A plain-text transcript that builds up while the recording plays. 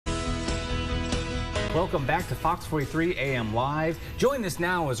Welcome back to Fox 43 AM Live. Joining us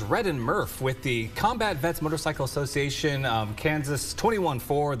now is Redden Murph with the Combat Vets Motorcycle Association Kansas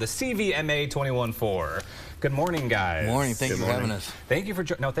 21-4, the CVMA 21-4. Good morning, guys. Good morning. Thank you for having us. Thank you for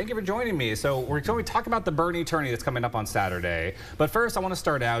joining me. So we're going to talk about the Bernie Tourney that's coming up on Saturday. But first, I want to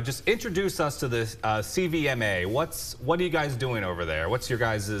start out. Just introduce us to the CVMA. What are you guys doing over there? What's your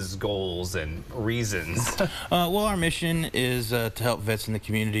guys' goals and reasons? Well, our mission is to help vets in the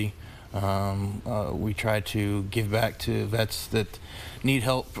community. We try to give back to vets that need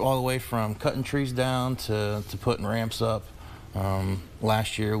help all the way from cutting trees down to putting ramps up.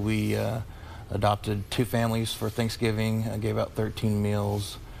 Last year we adopted 2 families for Thanksgiving, gave out 13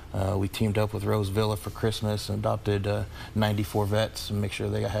 meals. We teamed up with Rose Villa for Christmas and adopted 94 vets and make sure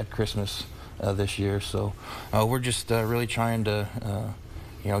they had Christmas this year. So we're just really trying to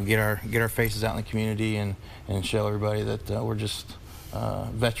get our faces out in the community and show everybody that we're just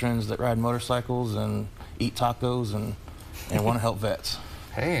veterans that ride motorcycles and eat tacos and want to help vets.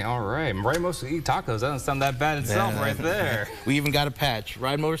 Hey, all right. Most eat tacos. That doesn't sound that bad itself right there. We even got a patch.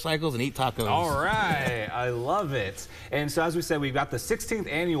 Ride motorcycles and eat tacos. All right. I love it. And so as we said, we've got the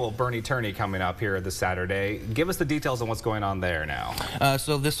 16th annual Bernie Tourney coming up here this Saturday. Give us the details on what's going on there now.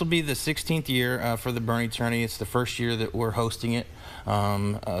 So this will be the 16th year for the Bernie Tourney. It's the first year that we're hosting it.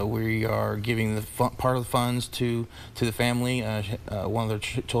 We are giving the part of the funds to the family. One of their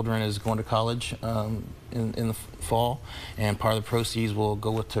children is going to college in the fall, and part of the proceeds will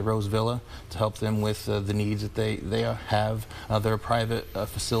go to Rose Villa to help them with the needs that they have. They're a private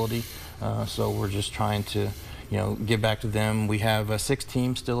facility, so we're just trying to give back to them. We have 6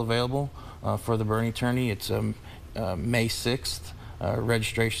 teams still available for the Bernie Tourney. It's May 6th.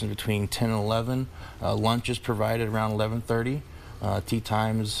 Registration between 10 and 11. Lunch is provided around 11:30. Tea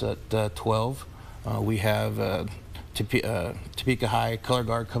times at 12. We have Topeka High Color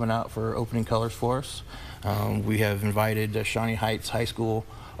Guard coming out for opening colors for us. We have invited Shawnee Heights High School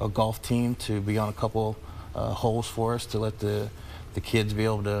golf team to be on a couple holes for us to let the kids be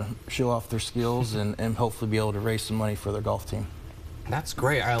able to show off their skills and hopefully be able to raise some money for their golf team. That's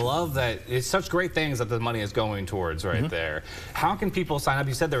great. I love that. It's such great things that the money is going towards right there. How can people sign up?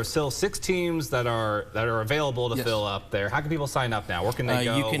 You said there are still 6 teams that are available to fill up there. How can people sign up now? Where can they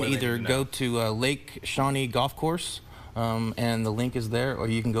go? You can either go to Lake Shawnee Golf Course, and the link is there, or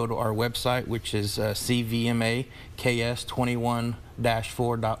you can go to our website, which is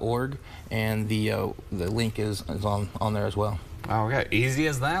CVMAKS21-4.org, and the link is on there as well. Okay, easy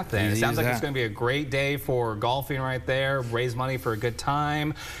as that then. It sounds like it's going to be a great day for golfing right there, raise money for a good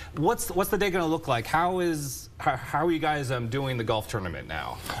time. What's the day going to look like? How are you guys doing the golf tournament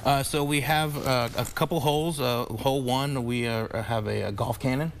now? So we have a couple holes. Hole 1, we have a golf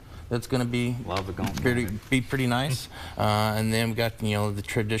cannon. That's going to be pretty nice. And then we got the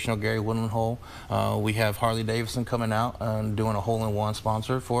traditional Gary Woodland hole. We have Harley Davidson coming out and doing a hole-in-one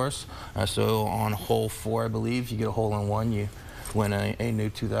sponsor for us. So on hole 4, I believe, you get a hole-in-one, you win a new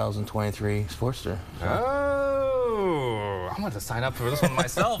 2023 Sportster. So. Oh, I'm going to sign up for this one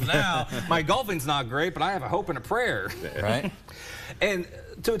myself now. My golfing's not great, but I have a hope and a prayer. Right. And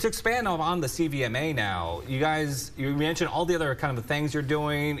to expand on the CVMA now, you mentioned all the other kind of things you're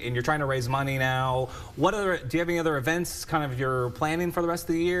doing, and you're trying to raise money now. Do you have any other events kind of you're planning for the rest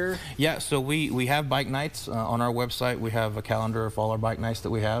of the year? Yeah, so we have bike nights on our website. We have a calendar of all our bike nights that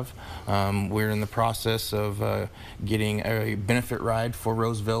we have. We're in the process of getting a benefit ride for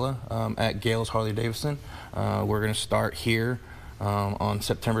Rose Villa at Gale's Harley Davidson. We're going to start here on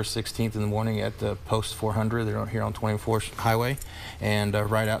September 16th in the morning at the Post 400. They're here on 24th Highway, and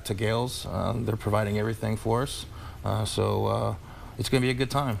right out to Gale's. They're providing everything for us, so it's going to be a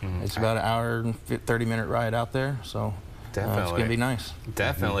good time. It's about an hour and 30-minute ride out there, so it's going to be nice.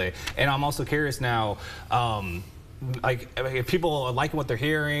 Definitely. And I'm also curious now, if people are liking what they're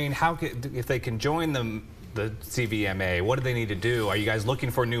hearing, if they can join the CVMA, what do they need to do? Are you guys looking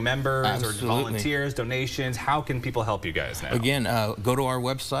for new members or volunteers, donations? How can people help you guys now? Again, go to our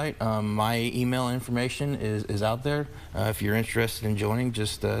website. My email information is out there. If you're interested in joining,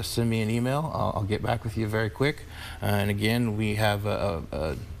 just send me an email. I'll get back with you very quick. And again, we have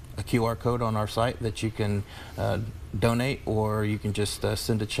a QR code on our site that you can donate, or you can just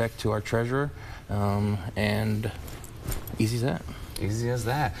send a check to our treasurer, and easy as that. Easy as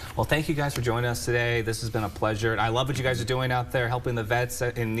that. Well, thank you guys for joining us today. This has been a pleasure. I love what you guys are doing out there, helping the vets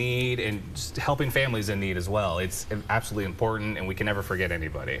in need and just helping families in need as well. It's absolutely important, and we can never forget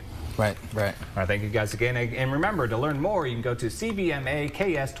anybody. Right, right. All right, thank you guys again. And remember, to learn more, you can go to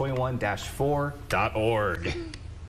CVMAKS21-4.org.